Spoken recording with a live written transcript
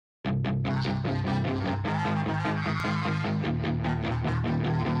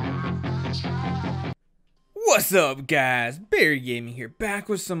What's up, guys? Barry Gaming here, back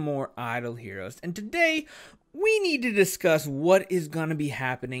with some more Idle Heroes, and today we need to discuss what is going to be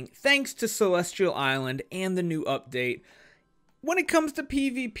happening thanks to Celestial Island and the new update when it comes to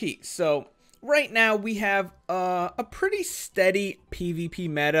PvP. So right now we have a pretty steady PvP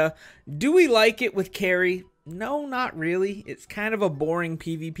meta. Do we like it with carry? No, not really. It's kind of a boring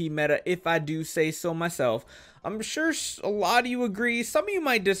PvP meta, if I do say so myself. I'm sure a lot of you agree. Some of you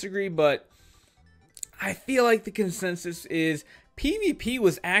might disagree, but I feel like the consensus is PvP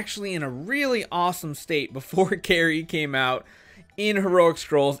was actually in a really awesome state before carry came out in Heroic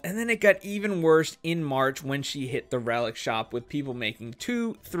Scrolls, and then it got even worse in March when she hit the relic shop with people making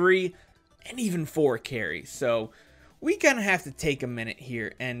 2, 3, and even 4 carries. So we kind of have to take a minute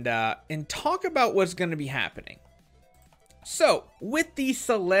here and talk about what's going to be happening. So with the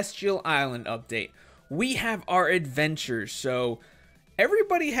Celestial Island update, we have our adventures. So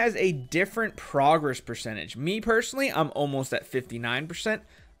everybody has a different progress percentage. Me personally, I'm almost at 59%.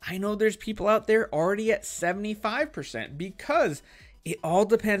 I know there's people out there already at 75% because it all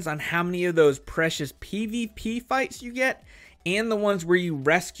depends on how many of those precious PvP fights you get and the ones where you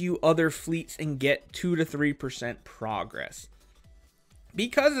rescue other fleets and get 2 to 3% progress.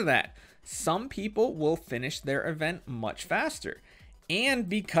 Because of that, some people will finish their event much faster. And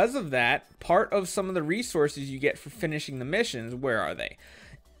because of that, part of some of the resources you get for finishing the missions, where are they?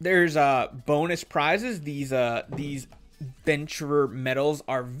 There's bonus prizes. These adventurer medals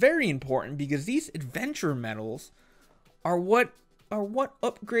are very important because these adventurer medals are what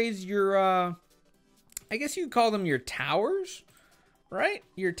upgrades your I guess you could call them your towers, right?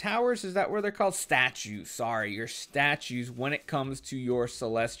 Your towers, is that where they're called? Statues. Sorry, your statues when it comes to your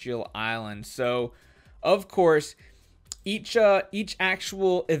Celestial Island. So, of course, each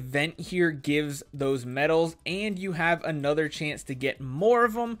actual event here gives those medals, and you have another chance to get more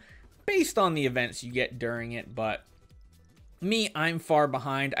of them based on the events you get during it. But me, I'm far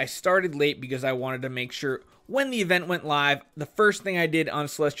behind. I started late because I wanted to make sure when the event went live, the first thing I did on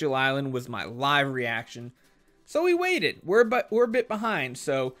Celestial Island was my live reaction. So we waited. We're a bit behind.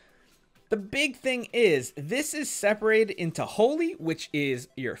 So the big thing is this is separated into Holy, which is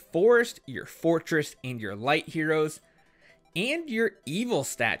your Forest, your Fortress, and your Light heroes, and your evil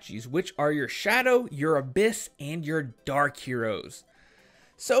statues, which are your Shadow, your Abyss, and your Dark heroes.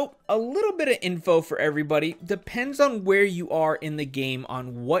 So a little bit of info for everybody. Depends on where you are in the game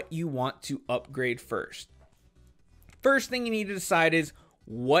on what you want to upgrade first. First thing you need to decide is,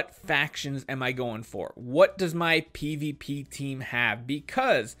 what factions am I going for? What does my PvP team have?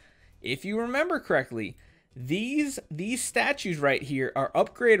 Because if you remember correctly, these statues right here are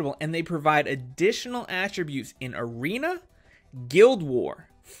upgradable, and they provide additional attributes in Arena, Guild War,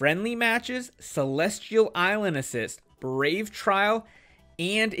 Friendly Matches, Celestial Island Assist, Brave Trial,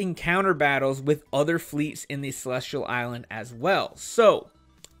 and Encounter Battles with other fleets in the Celestial Island as well. So,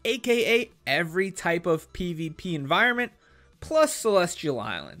 aka every type of PvP environment plus Celestial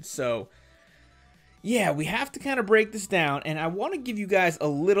Island. So, yeah, we have to kind of break this down, and I want to give you guys a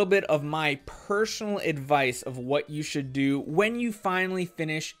little bit of my personal advice of what you should do when you finally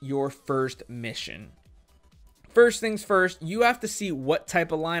finish your first mission. First things first, you have to see what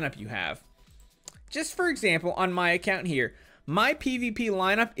type of lineup you have. Just for example, on my account here, my PvP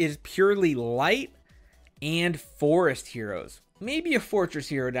lineup is purely Light and Forest heroes. Maybe a Fortress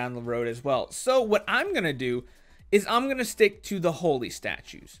hero down the road as well. So what I'm going to do is I'm going to stick to the Holy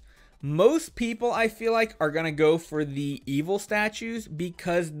statues. Most people, I feel like, are going to go for the evil statues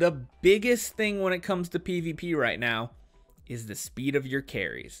because the biggest thing when it comes to PvP right now is the speed of your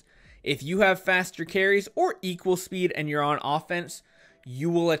carries. If you have faster carries or equal speed and you're on offense,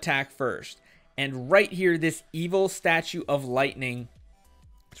 you will attack first. And right here, this evil statue of lightning,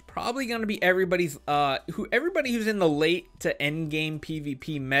 it's probably going to be everybody who's in the late to end game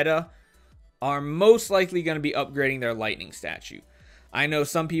PvP meta are most likely going to be upgrading their lightning statue. I know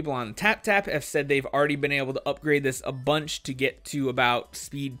some people on Tap have said they've already been able to upgrade this a bunch to get to about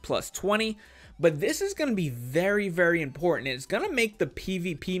speed plus 20. But this is going to be very, very important. It's going to make the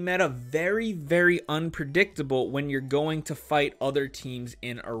PvP meta very, very unpredictable when you're going to fight other teams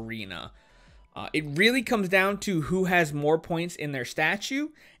in Arena. It really comes down to who has more points in their statue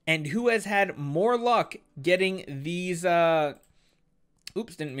and who has had more luck getting these... Oops,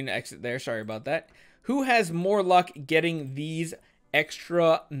 didn't mean to exit there. Sorry about that. Who has more luck getting these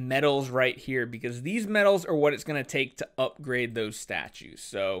extra medals right here? Because these medals are what it's going to take to upgrade those statues.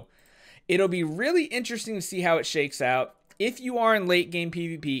 So it'll be really interesting to see how it shakes out. If you are in late game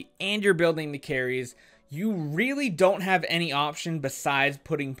PvP and you're building the carries, you really don't have any option besides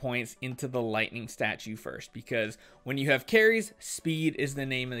putting points into the lightning statue first. Because when you have carries, speed is the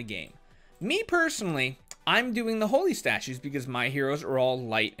name of the game. Me personally, I'm doing the holy statues because my heroes are all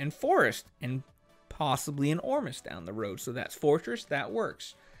light and forest and possibly an Ormus down the road. So that's fortress, that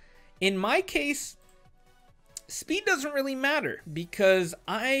works. In my case, speed doesn't really matter because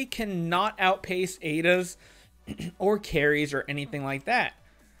I cannot outpace Adas or carries or anything like that.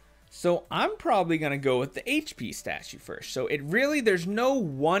 So I'm probably going to go with the HP statue first. So there's no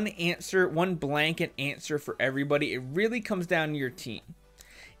one answer, one blanket answer for everybody. It really comes down to your team.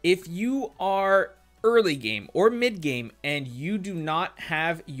 If you are early game or mid game and you do not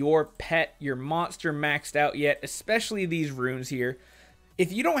have your pet, your monster maxed out yet, especially these runes here,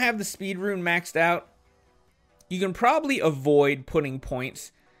 if you don't have the speed rune maxed out, you can probably avoid putting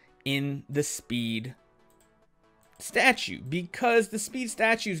points in the speed statue because the speed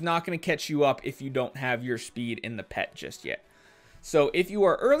statue is not going to catch you up if you don't have your speed in the pet just yet. So if you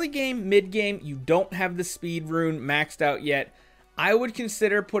are early game, mid game, you don't have the speed rune maxed out yet, I would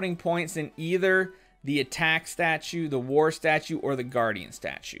consider putting points in either the attack statue, the war statue, or the guardian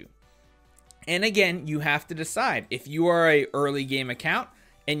statue. And again, you have to decide. If you are a early game account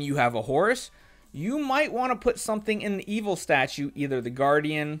and you have a Horus, you might want to put something in the evil statue, either the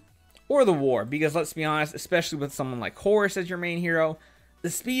guardian or the war, because let's be honest, especially with someone like Horus as your main hero, the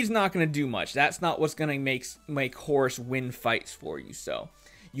speed's not going to do much. That's not what's going to make Horus win fights for you. So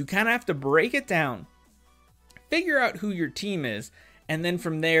you kind of have to break it down, figure out who your team is, and then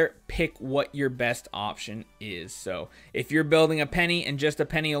from there, pick what your best option is. So if you're building a penny and just a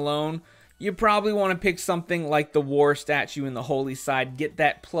penny alone, you probably want to pick something like the war statue in the holy side. Get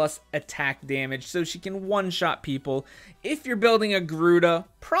that plus attack damage so she can one-shot people. If you're building a Garuda,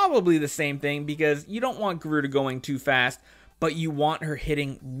 probably the same thing because you don't want Garuda going too fast, but you want her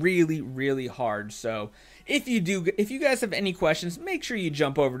hitting really, really hard. So if you guys have any questions, make sure you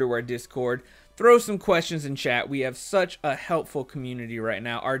jump over to our Discord. Throw some questions in chat. We have such a helpful community right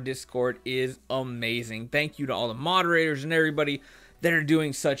now. Our Discord is amazing. Thank you to all the moderators and everybody that are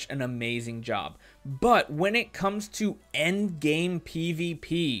doing such an amazing job. But when it comes to end game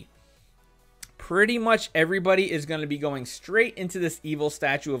PvP, pretty much everybody is going to be going straight into this evil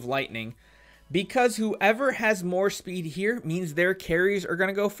statue of lightning because whoever has more speed here means their carries are going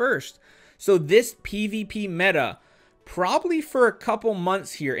to go first. So this PvP meta, probably for a couple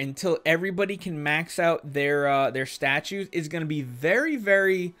months here until everybody can max out their statues, is going to be very,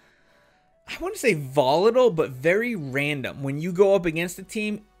 very, I wouldn't say volatile, but very random. When you go up against a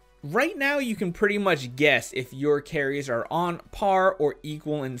team, right now you can pretty much guess if your carries are on par or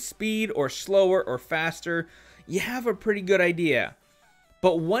equal in speed or slower or faster. You have a pretty good idea.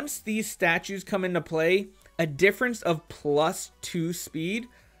 But once these statues come into play, a difference of +2 speed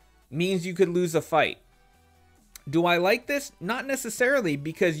means you could lose a fight. Do I like this? Not necessarily,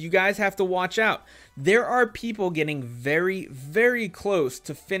 because you guys have to watch out. There are people getting very, very close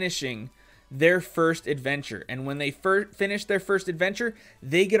to finishing their first adventure. And when they finish their first adventure,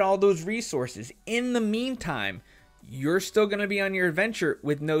 they get all those resources. In the meantime, you're still going to be on your adventure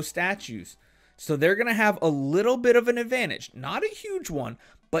with no statues. So they're going to have a little bit of an advantage. Not a huge one,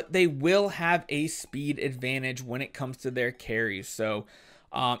 but they will have a speed advantage when it comes to their carries. So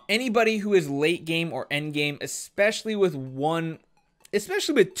anybody who is late game or end game, especially with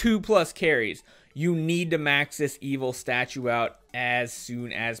 2+ carries, you need to max this evil statue out as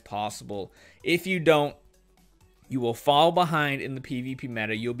soon as possible. If you don't, you will fall behind in the PvP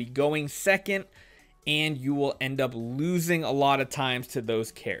meta. You'll be going second, and you will end up losing a lot of times to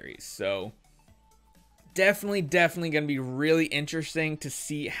those carries. So definitely going to be really interesting to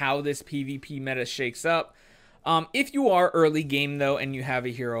see how this PvP meta shakes up. If you are early game, though, and you have a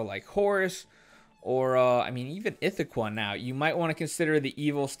hero like Horus, or, I mean, even Ithaquah now, you might want to consider the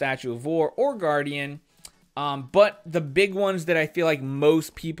evil statue of war or guardian. But the big ones that I feel like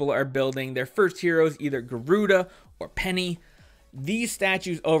most people are building, their first heroes, either Garuda or Penny. These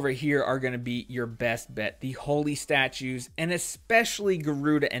statues over here are going to be your best bet. The holy statues, and especially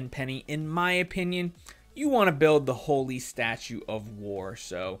Garuda and Penny, in my opinion, you want to build the holy statue of war.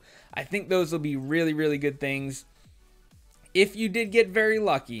 So I think those will be really, really good things. If you did get very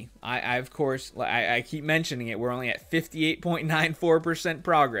lucky, I of course, I keep mentioning it, we're only at 58.94%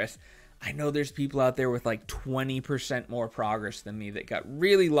 progress. I know there's people out there with like 20% more progress than me that got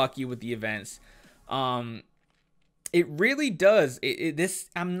really lucky with the events. It really does.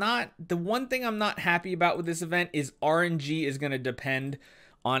 The one thing I'm not happy about with this event is RNG is going to depend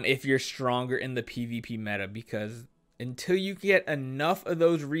on if you're stronger in the PvP meta, because until you get enough of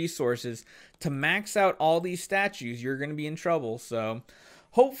those resources to max out all these statues, you're going to be in trouble. So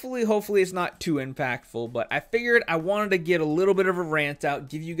hopefully it's not too impactful, but I figured I wanted to get a little bit of a rant out,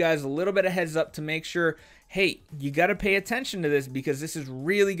 give you guys a little bit of heads up to make sure, hey, you got to pay attention to this because this is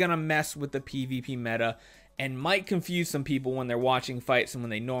really going to mess with the PvP meta and might confuse some people when they're watching fights, and when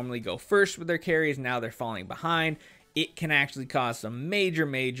they normally go first with their carries, now they're falling behind. It can actually cause some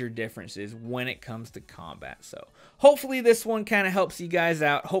major differences when it comes to combat. So hopefully this one kind of helps you guys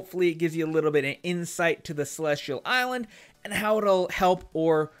out. Hopefully it gives you a little bit of insight to the Celestial Island and how it'll help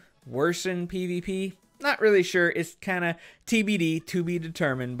or worsen PvP. Not really sure. It's kind of TBD, to be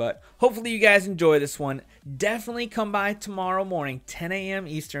determined, but hopefully you guys enjoy this one. Definitely come by tomorrow morning, 10 a.m.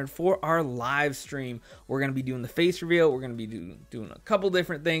 Eastern, for our live stream. We're going to be doing the face reveal. We're going to be doing a couple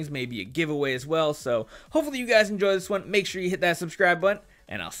different things, maybe a giveaway as well. So hopefully you guys enjoy this one. Make sure you hit that subscribe button,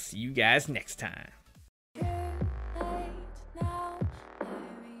 and I'll see you guys next time.